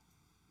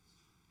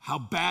 how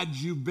bad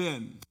you've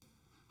been,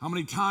 how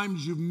many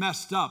times you've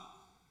messed up,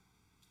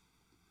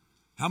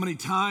 how many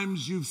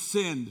times you've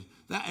sinned.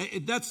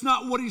 That's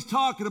not what he's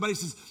talking about. He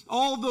says,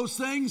 all those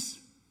things,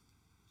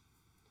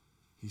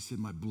 he said,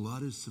 my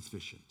blood is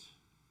sufficient.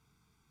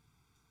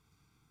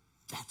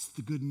 That's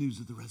the good news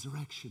of the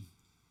resurrection.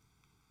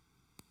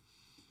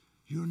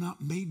 You're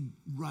not made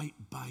right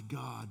by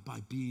God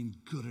by being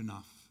good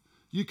enough.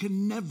 You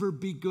can never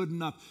be good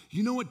enough.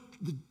 You know what?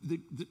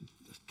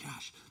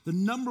 the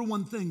number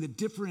one thing that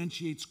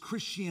differentiates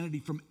Christianity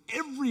from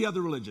every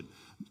other religion,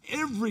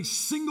 every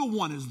single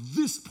one, is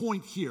this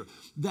point here,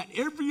 that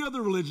every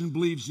other religion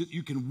believes that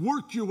you can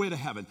work your way to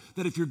heaven,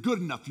 that if you're good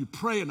enough, you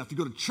pray enough, you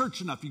go to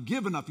church enough, you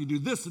give enough, you do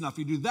this enough,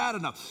 you do that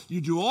enough,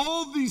 you do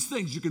all these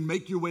things, you can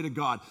make your way to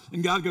God.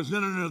 And God goes,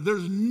 no,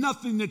 there's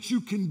nothing that you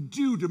can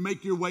do to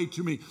make your way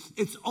to me.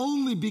 It's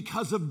only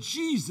because of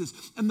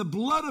Jesus and the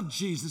blood of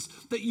Jesus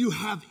that you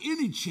have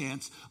any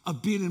chance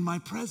of being in my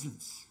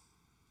presence.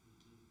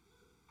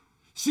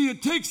 See,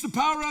 it takes the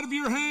power out of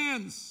your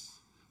hands.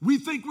 We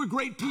think we're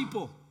great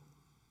people.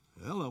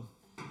 Hello.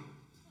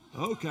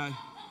 Okay.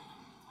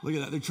 Look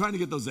at that. They're trying to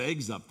get those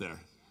eggs up there.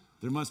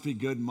 There must be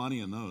good money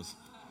in those.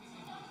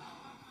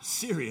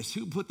 Serious.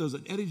 Who put those?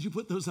 Eddie, did you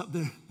put those up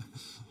there?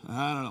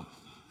 I don't know.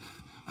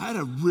 I had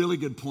a really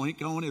good point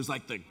going. It was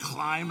like the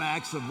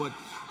climax of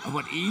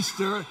what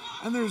Easter.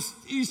 And there's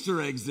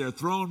Easter eggs there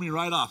throwing me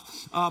right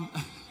off.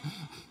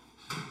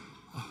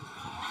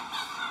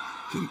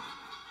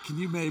 Can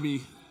you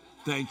maybe...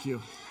 Thank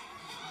you.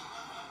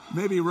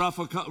 Maybe rough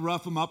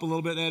them up a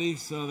little bit, Eddie,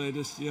 so they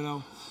just,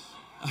 If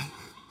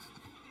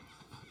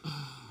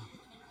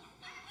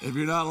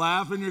you're not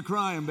laughing, you're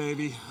crying,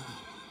 baby.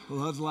 Well,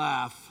 let's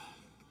laugh.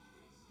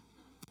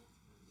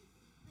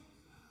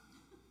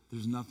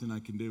 There's nothing I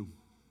can do.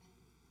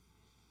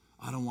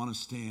 I don't want to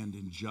stand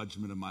in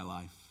judgment of my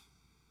life.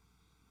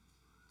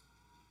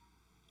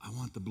 I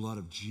want the blood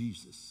of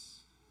Jesus.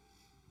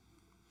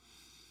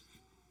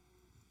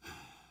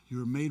 You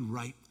were made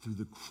right through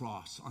the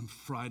cross. On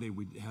Friday,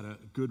 we had a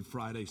Good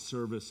Friday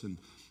service, and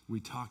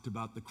we talked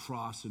about the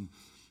cross. And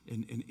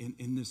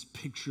in this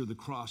picture of the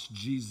cross,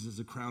 Jesus is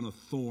a crown of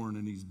thorn,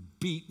 and he's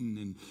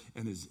beaten,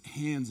 and his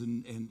hands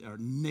and are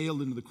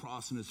nailed into the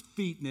cross, and his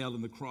feet nailed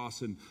in the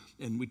cross. And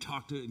we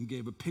talked and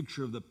gave a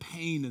picture of the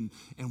pain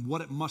and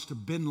what it must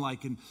have been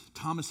like. And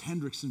Thomas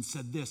Hendrickson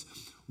said this: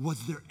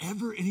 was there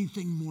ever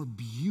anything more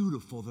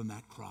beautiful than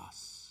that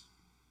cross?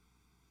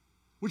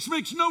 Which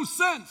makes no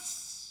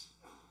sense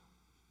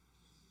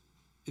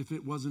if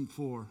it wasn't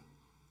for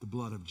the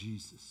blood of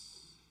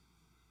Jesus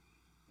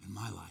in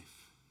my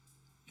life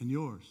and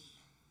yours.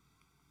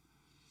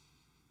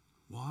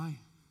 Why?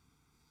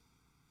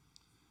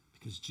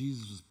 Because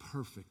Jesus was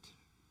perfect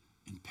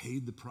and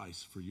paid the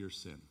price for your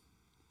sin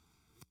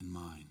and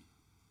mine.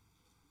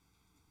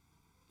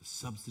 The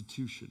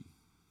substitution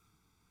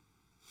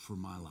for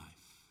my life.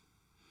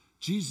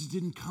 Jesus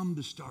didn't come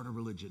to start a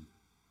religion.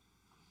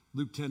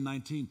 Luke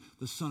 10:19,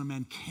 the Son of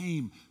Man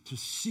came to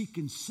seek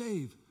and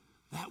save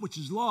that which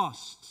is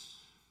lost.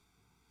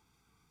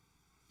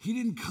 He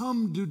didn't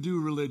come to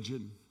do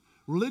religion.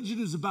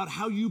 Religion is about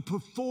how you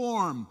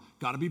perform.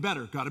 Got to be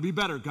better, got to be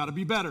better, got to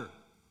be better.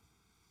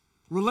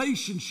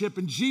 Relationship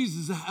in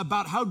Jesus is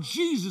about how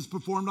Jesus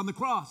performed on the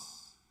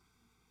cross.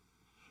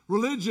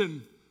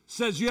 Religion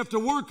says you have to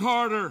work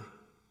harder.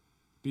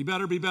 Be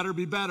better, be better,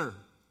 be better.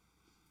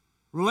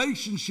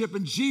 Relationship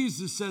in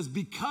Jesus says,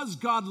 because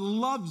God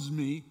loves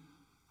me,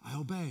 I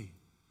obey.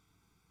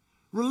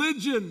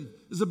 Religion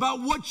is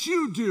about what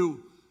you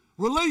do.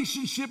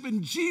 Relationship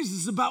in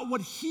Jesus is about what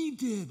he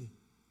did.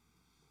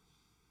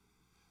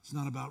 It's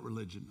not about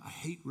religion. I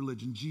hate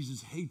religion.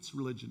 Jesus hates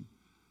religion.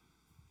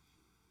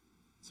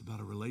 It's about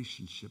a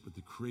relationship with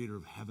the creator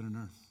of heaven and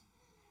earth.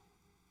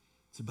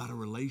 It's about a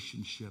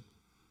relationship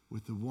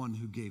with the one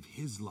who gave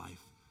his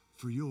life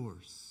for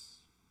yours.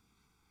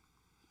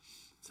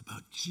 It's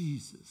about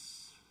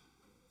Jesus.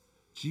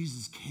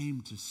 Jesus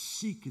came to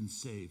seek and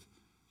save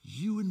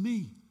you and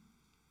me.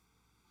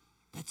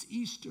 That's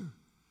Easter.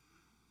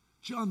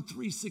 John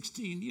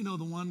 3:16, you know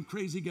the one,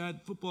 crazy guy at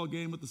the football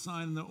game with the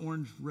sign and the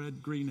orange,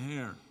 red, green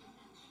hair.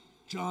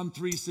 John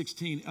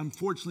 3:16.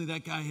 Unfortunately,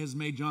 that guy has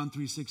made John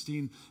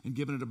 3:16 and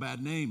given it a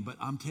bad name, but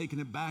I'm taking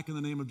it back in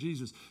the name of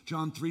Jesus.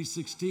 John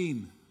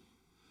 3:16.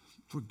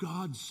 For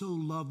God so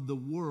loved the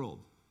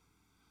world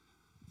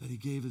that he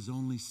gave his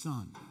only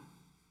son.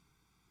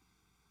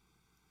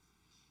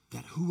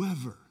 That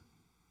whoever,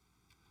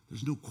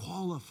 there's no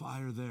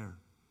qualifier there.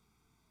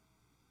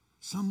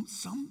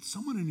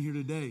 Someone in here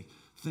today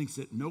thinks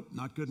that, nope,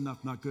 not good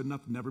enough,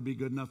 never be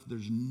good enough.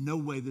 There's no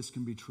way this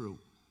can be true.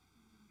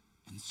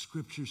 And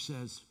Scripture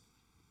says,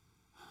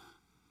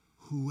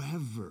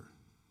 whoever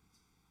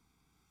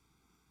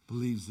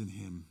believes in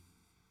him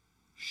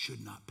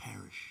should not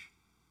perish,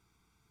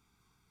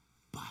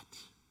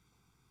 but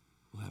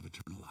will have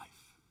eternal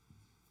life.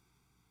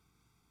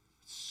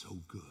 It's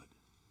so good.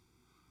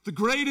 The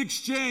great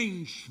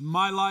exchange,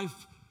 my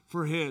life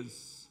for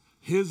his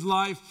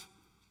life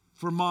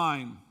for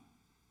mine.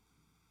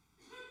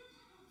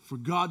 For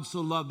God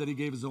so loved that he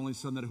gave his only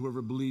son, that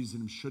whoever believes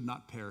in him should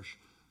not perish,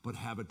 but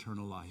have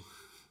eternal life.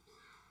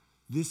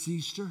 This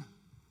Easter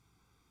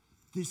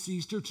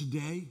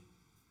today,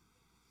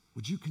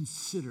 would you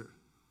consider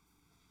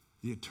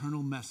the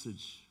eternal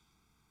message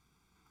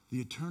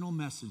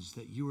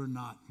that you are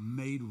not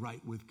made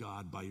right with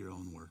God by your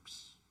own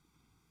works,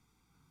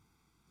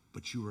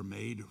 but you are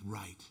made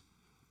right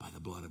by the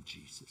blood of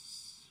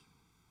Jesus.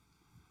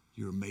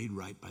 You are made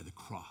right by the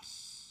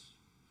cross.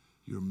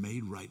 You're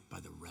made right by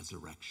the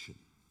resurrection.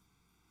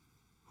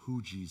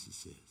 Who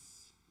Jesus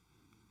is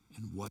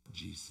and what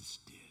Jesus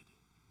did.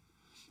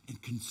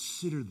 And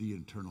consider the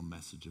eternal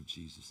message of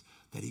Jesus,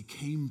 that he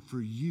came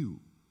for you,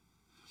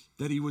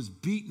 that he was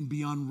beaten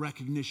beyond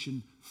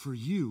recognition for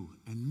you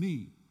and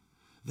me,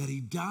 that he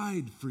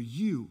died for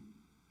you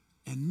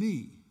and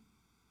me,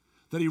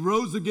 that he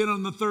rose again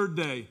on the third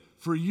day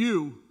for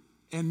you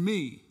and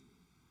me,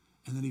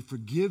 and that he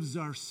forgives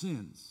our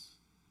sins,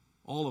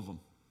 all of them,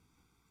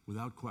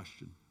 without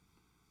question,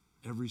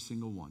 every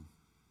single one,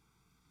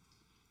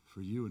 for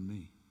you and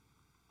me.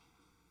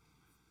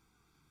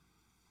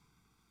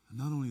 And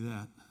not only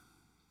that,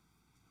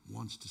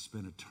 wants to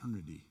spend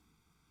eternity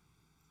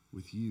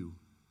with you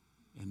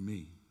and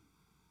me.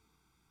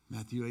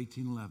 Matthew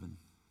 18:11,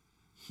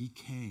 he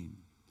came,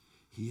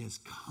 he has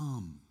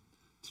come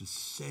to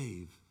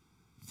save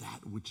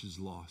that which is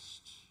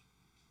lost.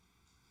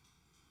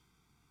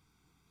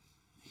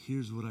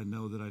 Here's what I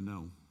know that I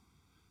know.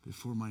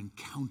 Before my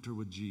encounter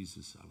with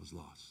Jesus, I was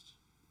lost.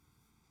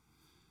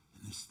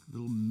 And this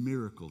little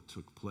miracle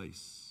took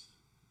place.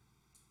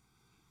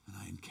 And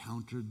I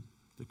encountered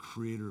the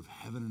creator of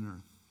heaven and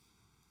earth.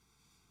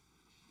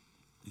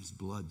 His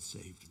blood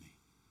saved me.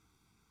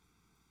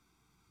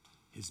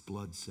 His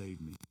blood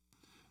saved me.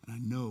 And I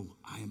know,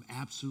 I am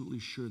absolutely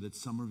sure that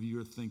some of you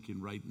are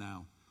thinking right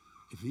now,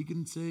 if he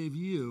can save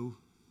you,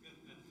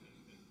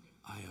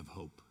 I have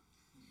hope.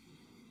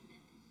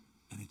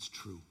 And it's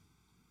true.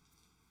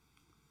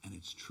 And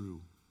it's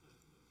true.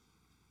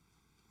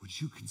 Would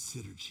you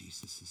consider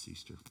Jesus this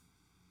Easter?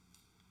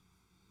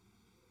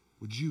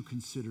 Would you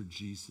consider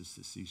Jesus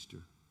this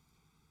Easter?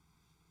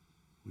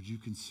 Would you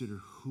consider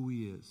who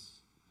he is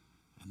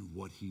and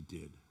what he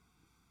did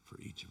for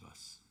each of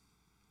us?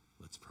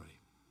 Let's pray.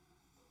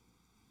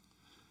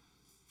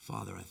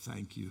 Father, I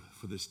thank you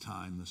for this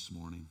time this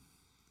morning.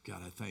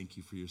 God, I thank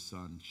you for your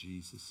son,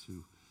 Jesus,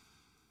 who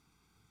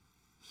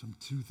some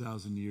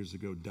 2,000 years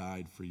ago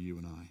died for you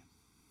and I.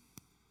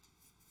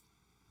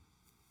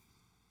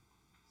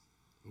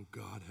 Oh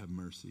God, have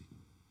mercy.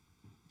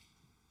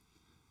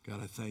 God,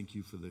 I thank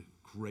you for the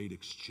great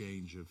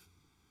exchange of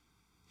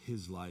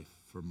his life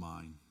for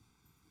mine,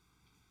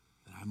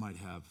 that I might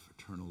have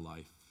eternal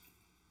life.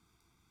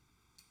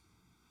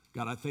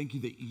 God, I thank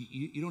you that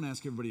you don't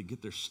ask everybody to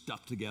get their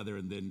stuff together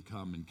and then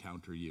come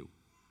encounter you.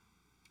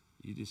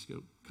 You just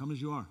go, come as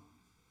you are.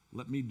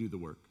 Let me do the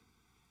work.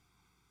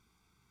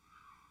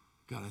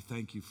 God, I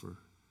thank you for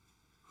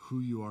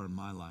who you are in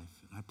my life,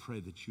 and I pray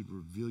that you'd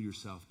reveal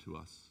yourself to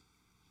us.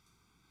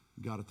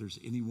 God, if there's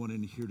anyone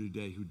in here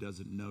today who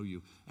doesn't know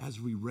you, as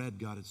we read,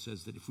 God, it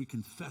says that if we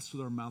confess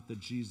with our mouth that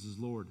Jesus is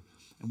Lord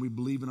and we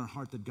believe in our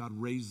heart that God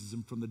raises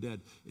him from the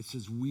dead, it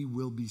says we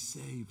will be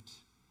saved.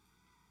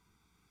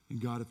 And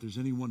God, if there's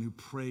anyone who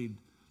prayed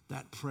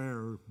that prayer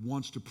or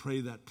wants to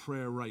pray that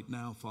prayer right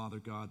now, Father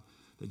God,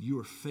 that you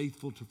are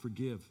faithful to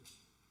forgive,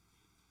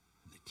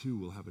 and they too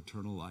will have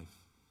eternal life.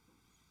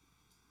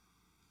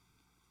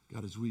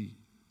 God, as we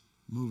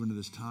move into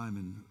this time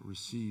and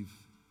receive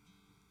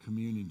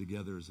communion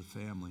together as a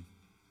family,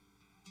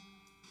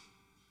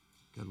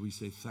 God, we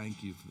say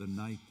thank you for the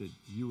night that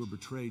you were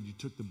betrayed. You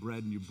took the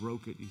bread and you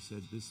broke it. You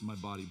said, this is my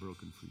body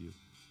broken for you.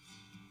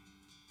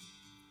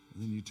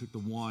 And then you took the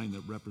wine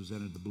that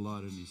represented the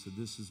blood and you said,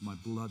 this is my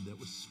blood that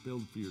was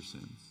spilled for your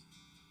sins.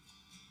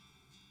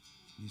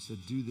 And you said,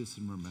 do this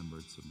in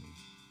remembrance of me.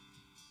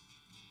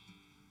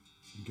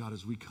 And God,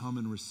 as we come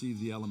and receive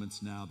the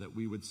elements now, that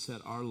we would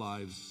set our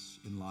lives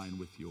in line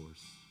with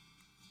yours.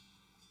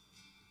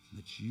 And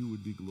that you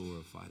would be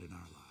glorified in our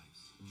lives.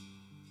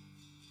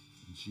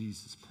 In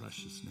Jesus'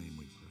 precious name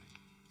we pray.